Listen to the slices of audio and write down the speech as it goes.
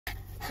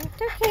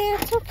It's okay,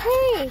 it's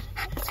okay.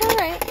 It's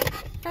alright.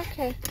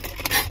 Okay.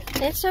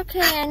 It's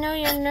okay, I know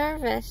you're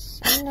nervous.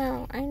 I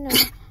know.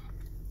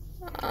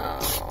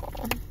 Oh.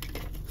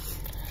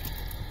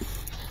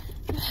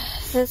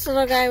 This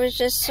little guy was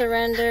just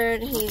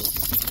surrendered.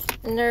 He's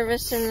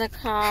nervous in the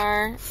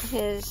car.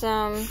 His,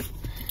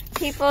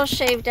 people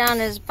shaved down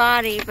his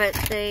body, but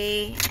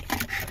they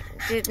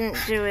didn't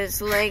do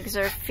his legs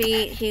or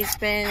feet. He's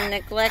been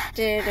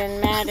neglected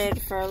and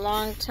matted for a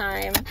long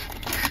time.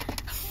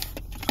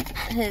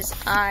 His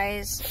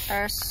eyes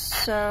are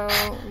so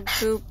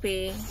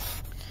goopy.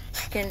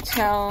 You can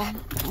tell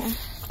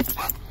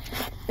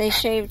they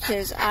shaved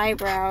his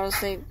eyebrows.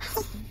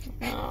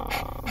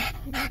 Oh,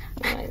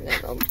 my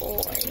little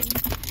boy.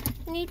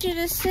 I need you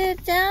to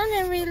sit down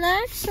and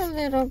relax a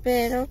little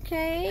bit,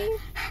 okay?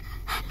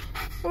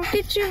 We'll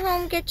get you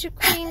home, get you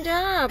cleaned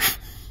up.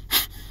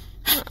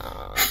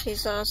 Oh,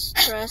 he's all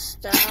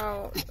stressed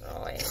out.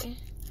 You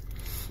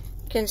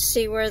can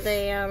see where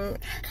they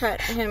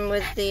cut him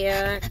with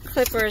the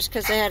clippers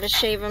because they had to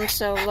shave him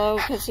so low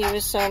because he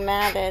was so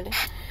matted.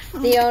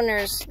 The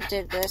owners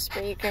did this,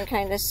 but you can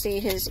kind of see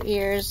his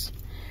ears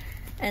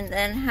and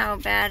then how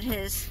bad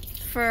his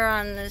fur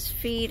on his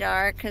feet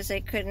are because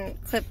they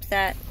couldn't clip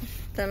that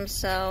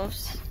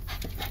themselves.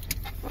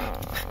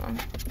 Oh.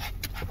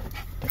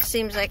 It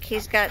seems like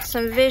he's got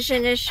some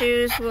vision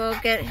issues. We'll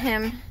get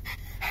him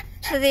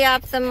to the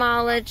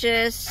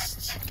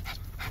ophthalmologist.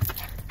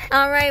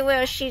 Alright,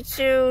 well, Shih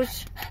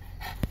Tzus.